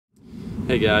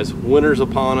Hey guys, winter's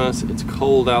upon us, it's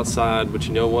cold outside, but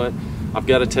you know what? I've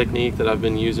got a technique that I've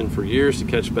been using for years to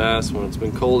catch bass when it's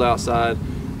been cold outside,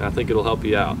 and I think it'll help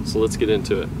you out. So let's get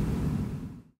into it.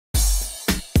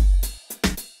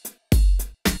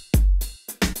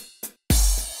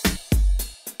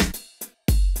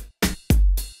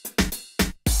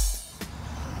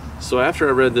 So after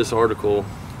I read this article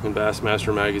in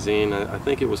Bassmaster magazine, I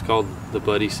think it was called the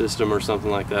Buddy System or something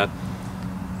like that,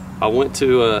 I went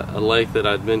to a lake that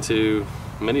I'd been to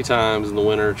many times in the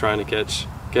winter trying to catch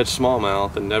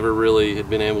smallmouth, and never really had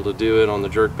been able to do it on the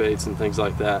jerk baits and things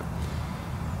like that.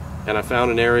 And I found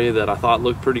an area that I thought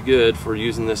looked pretty good for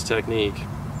using this technique.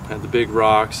 Had the big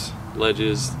rocks,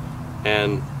 ledges,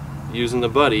 and using the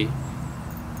Buddy,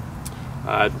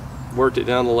 I worked it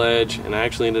down the ledge, and I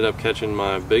actually ended up catching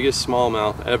my biggest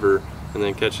smallmouth ever, and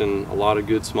then catching a lot of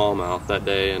good smallmouth that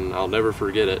day, and I'll never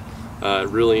forget it. It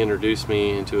really introduced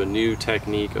me into a new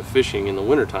technique of fishing in the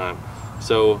wintertime.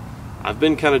 So I've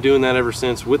been kind of doing that ever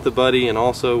since with the Buddy, and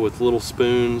also with little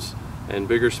spoons and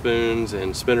bigger spoons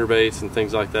and spinner baits and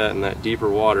things like that in that deeper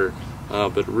water.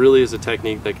 But it really is a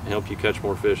technique that can help you catch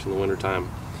more fish in the wintertime.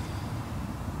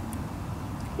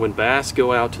 When bass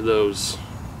go out to those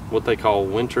what they call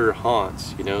winter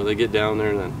haunts, you know, they get down there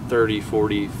in that 30,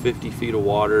 40, 50 feet of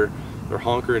water, they're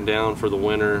hunkering down for the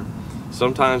winter.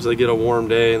 Sometimes they get a warm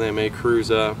day and they may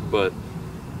cruise up, but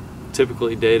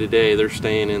typically day to day they're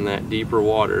staying in that deeper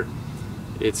water.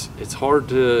 It's hard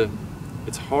to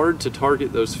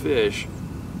target those fish,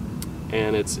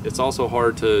 and it's also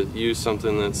hard to use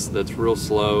something that's real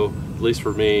slow, at least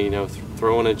for me, you know,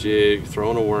 throwing a jig,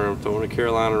 throwing a worm, throwing a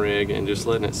Carolina rig, and just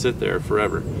letting it sit there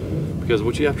forever. Because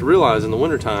what you have to realize in the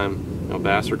wintertime, you know,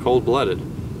 bass are cold-blooded,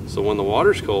 so when the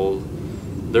water's cold,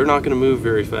 they're not going to move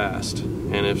very fast.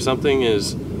 And if something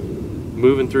is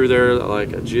moving through there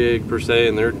like a jig per se,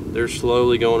 and they're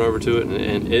slowly going over to it,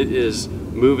 and it is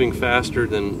moving faster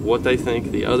than what they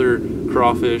think the other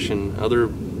crawfish and other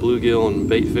bluegill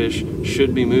and baitfish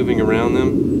should be moving around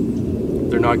them,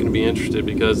 they're not going to be interested,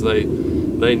 because they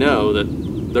know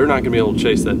that they're not going to be able to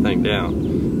chase that thing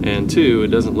down. And two, it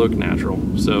doesn't look natural.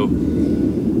 So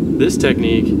this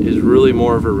technique is really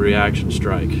more of a reaction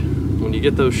strike. When you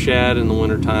get those shad in the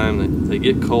wintertime, they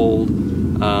get cold,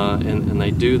 and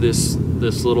they do this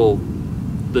little,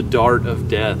 the dart of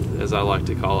death, as I like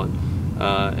to call it,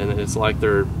 and it's like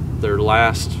their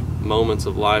last moments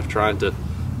of life trying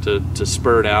to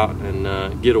spurt out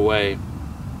and get away.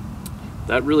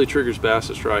 That really triggers bass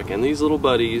to strike, and these little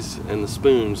buddies and the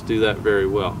spoons do that very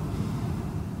well.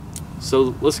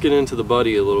 So let's get into the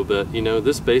Buddy a little bit. You know,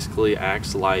 this basically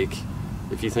acts like,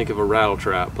 if you think of a rattle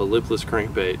trap, a lipless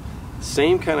crankbait.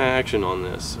 Same kind of action on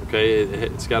this, okay?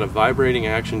 It's got a vibrating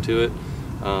action to it.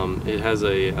 It has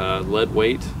a lead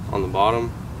weight on the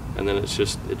bottom, and then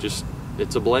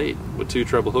it's a blade with two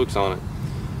treble hooks on it.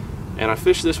 And I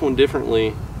fish this one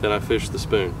differently than I fish the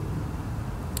spoon.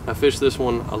 I fish this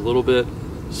one a little bit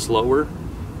slower,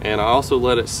 and I also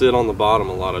let it sit on the bottom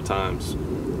a lot of times.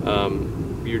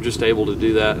 You're just able to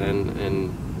do that,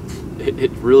 and it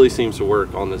really seems to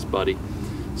work on this Buddy.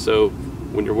 So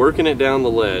when you're working it down the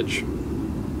ledge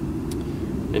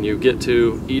and you get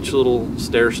to each little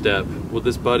stair step with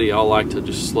this Buddy, I'll like to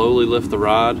just slowly lift the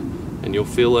rod, and you'll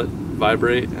feel it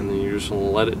vibrate, and then you're just going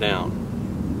to let it down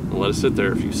and let it sit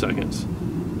there a few seconds,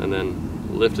 and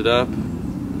then lift it up,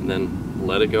 and then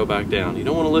let it go back down. You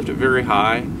don't want to lift it very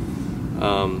high,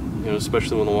 you know,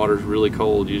 especially when the water's really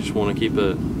cold. You just want to keep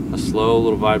a slow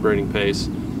little vibrating pace.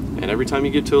 And every time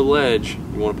you get to a ledge,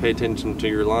 you want to pay attention to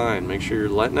your line. Make sure you're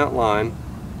letting out line.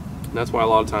 And that's why a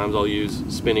lot of times I'll use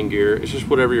spinning gear. It's just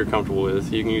whatever you're comfortable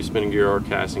with. You can use spinning gear or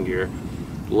casting gear.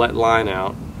 Let line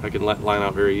out. I can let line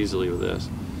out very easily with this.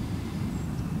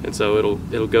 And so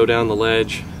it'll go down the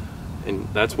ledge, and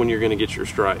that's when you're going to get your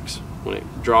strikes. When it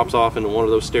drops off into one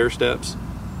of those stair steps,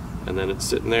 and then it's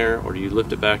sitting there, or you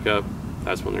lift it back up,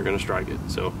 that's when they're going to strike it.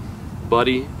 So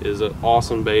Buddy is an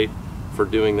awesome bait for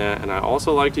doing that. And I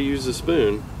also like to use the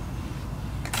spoon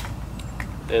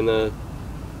in a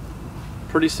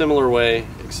pretty similar way,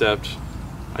 except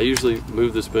I usually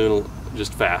move the spoon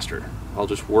just faster. I'll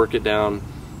just work it down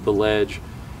the ledge,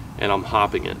 and I'm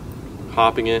hopping it,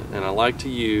 and I like to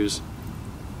use,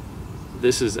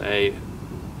 this is a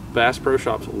Bass Pro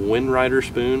Shops Wind Rider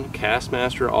spoon.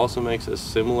 Castmaster also makes a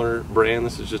similar brand.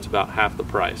 This is just about half the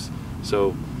price.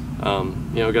 So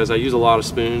you know, guys, I use a lot of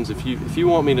spoons. If you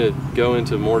want me to go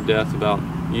into more depth about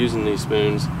using these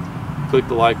spoons, click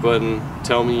the like button.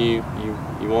 Tell me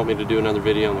you want me to do another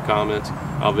video in the comments.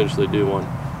 I'll eventually do one.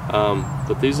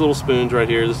 But these little spoons right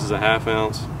here, this is a 1/2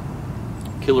 ounce.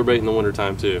 Killer bait in the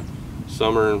wintertime too.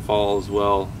 Summer and fall as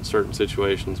well in certain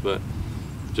situations, but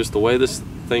just the way this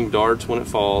thing darts when it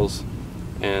falls,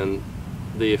 and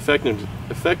the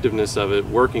effectiveness of it,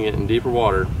 working it in deeper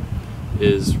water,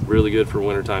 is really good for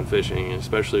wintertime fishing,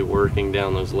 especially working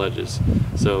down those ledges.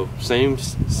 So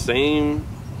same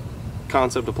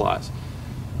concept applies.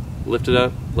 Lift it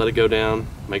up, let it go down,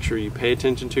 make sure you pay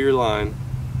attention to your line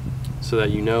so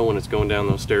that you know when it's going down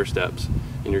those stair steps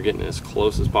and you're getting as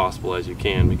close as possible as you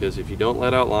can, because if you don't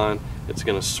let out line, it's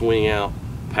going to swing out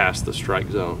past the strike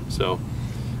zone. So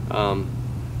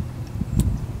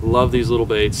love these little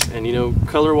baits, and you know,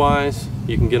 color wise,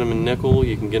 you can get them in nickel,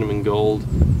 you can get them in gold.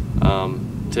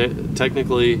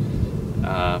 Technically,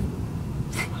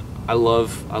 I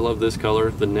love this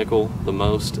color, the nickel, the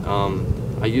most.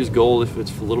 I use gold if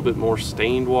it's a little bit more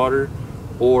stained water,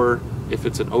 or if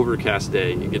it's an overcast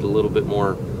day, you get a little bit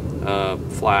more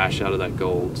flash out of that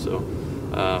gold. So,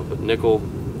 but nickel,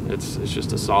 it's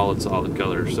just a solid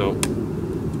color. So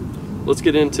let's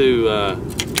get into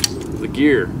the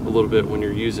gear a little bit when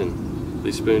you're using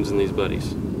these spoons and these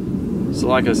buddies. So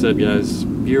like I said, guys,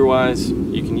 gear wise,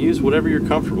 you can use whatever you're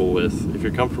comfortable with. If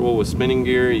you're comfortable with spinning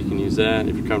gear, you can use that.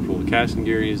 If you're comfortable with casting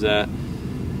gear, use that.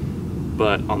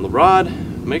 But on the rod,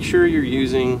 make sure you're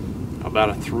using about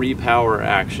a 3-power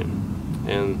action.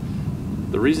 And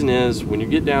the reason is, when you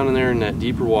get down in there in that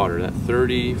deeper water, that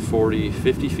 30, 40,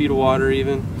 50 feet of water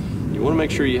even, you want to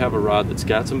make sure you have a rod that's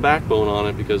got some backbone on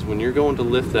it, because when you're going to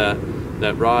lift that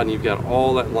rod and you've got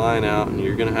all that line out and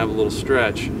you're going to have a little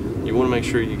stretch, you want to make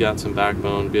sure you got some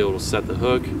backbone to be able to set the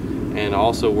hook and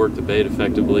also work the bait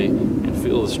effectively and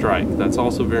feel the strike. That's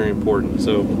also very important.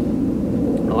 So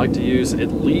I like to use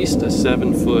at least a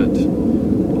 7-foot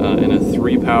and a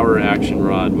 3-power action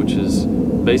rod, which is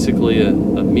basically a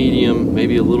medium,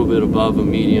 maybe a little bit above a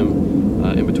medium,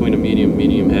 in between a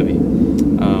medium heavy.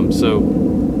 So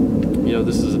you know,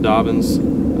 this is a Dobyns.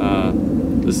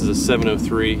 This is a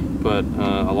 703, but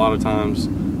a lot of times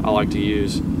I like to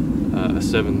use a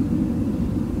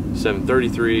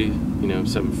 733, you know,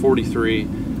 743,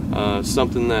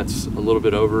 something that's a little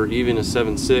bit over. Even a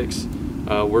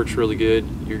 7.6 works really good.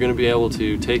 You're going to be able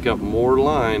to take up more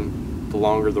line the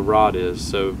longer the rod is,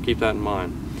 so keep that in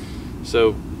mind.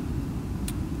 So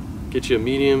get you a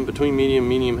medium, between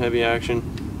medium heavy action.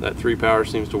 That 3-power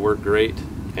seems to work great.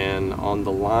 And on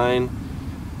the line,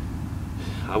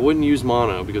 I wouldn't use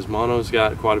mono, because mono's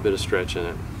got quite a bit of stretch in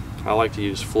it. I like to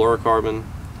use fluorocarbon,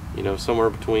 you know, somewhere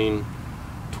between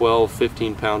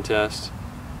 12-15 pound test,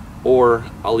 or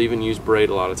I'll even use braid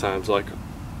a lot of times. Like,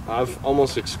 I've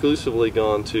almost exclusively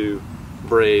gone to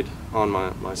braid on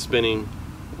my spinning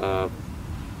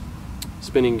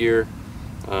gear,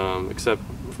 except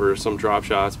for some drop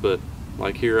shots. But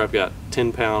like here, I've got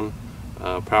 10-pound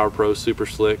Power Pro Super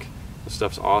Slick. This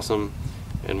stuff's awesome,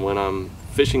 and when I'm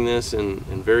fishing this in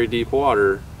very deep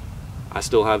water, I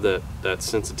still have that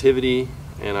sensitivity,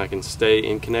 and I can stay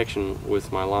in connection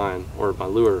with my line or my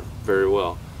lure very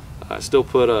well. I still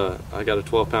put I got a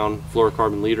 12-pound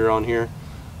fluorocarbon leader on here.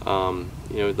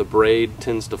 You know, the braid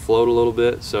tends to float a little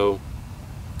bit, so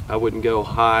I wouldn't go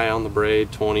high on the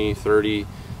braid, 20, 30.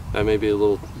 That may be a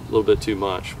little bit too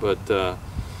much. But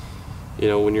you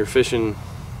know, when you're fishing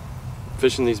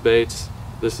these baits,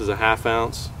 this is a 1/2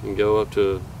 ounce. You can go up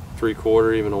to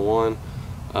 3/4, even a 1.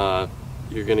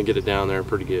 You're going to get it down there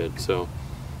pretty good. So,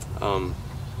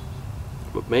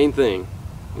 but main thing,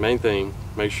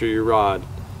 make sure your rod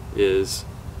is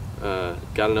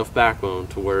got enough backbone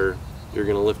to where you're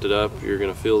going to lift it up, you're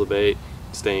going to feel the bait,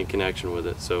 stay in connection with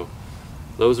it. So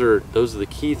those are the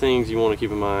key things you want to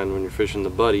keep in mind when you're fishing the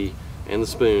buddy and the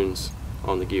spoons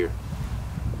on the gear.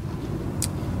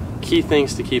 Key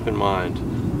things to keep in mind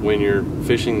when you're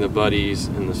fishing the buddies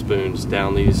and the spoons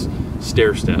down these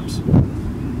stair steps.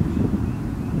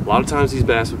 A lot of times these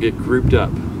bass will get grouped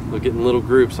up. They'll get in little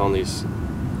groups on these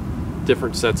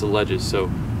different sets of ledges. So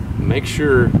make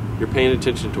sure you're paying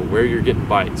attention to where you're getting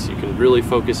bites. You can really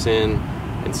focus in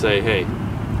and say, hey,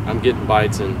 I'm getting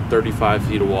bites in 35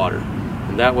 feet of water.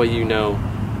 And that way you know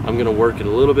I'm going to work it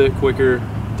a little bit quicker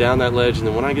down that ledge, and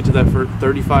then when I get to that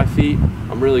 35 feet,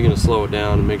 I'm really going to slow it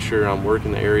down and make sure I'm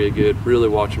working the area good, really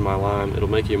watching my line. It'll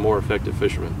make you a more effective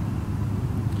fisherman.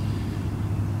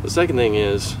 The second thing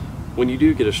is, when you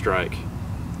do get a strike,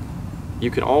 you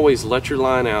can always let your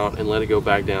line out and let it go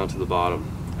back down to the bottom.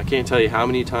 I can't tell you how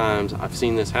many times I've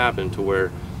seen this happen, to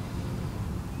where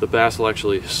the bass will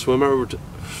actually swim over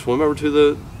to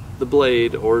the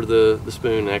blade or the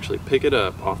spoon and actually pick it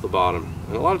up off the bottom.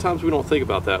 And a lot of times we don't think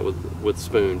about that with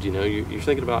spoons. You know, you're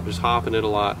thinking about just hopping it a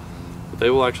lot, but they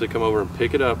will actually come over and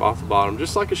pick it up off the bottom,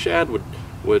 just like a shad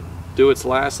would do its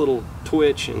last little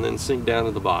twitch and then sink down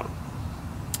to the bottom.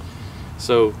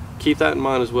 So keep that in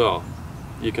mind as well.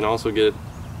 You can also get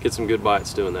get some good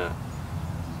bites doing that.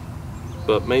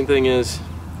 But main thing is,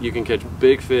 you can catch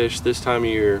big fish this time of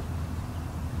year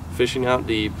fishing out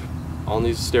deep on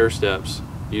these stair steps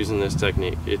using this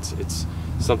technique. It's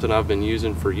something I've been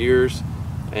using for years,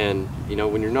 and you know,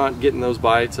 when you're not getting those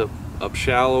bites up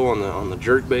shallow on the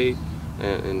jerk bait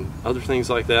and other things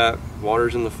like that,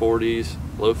 water's in the 40s,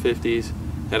 low 50s,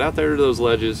 head out there to those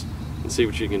ledges and see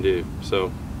what you can do.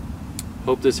 So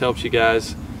hope this helps you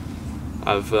guys.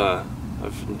 I've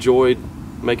enjoyed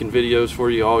making videos for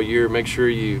you all year. Make sure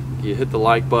you hit the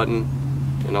like button,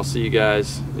 and I'll see you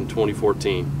guys in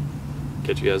 2014.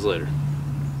 Catch you guys later.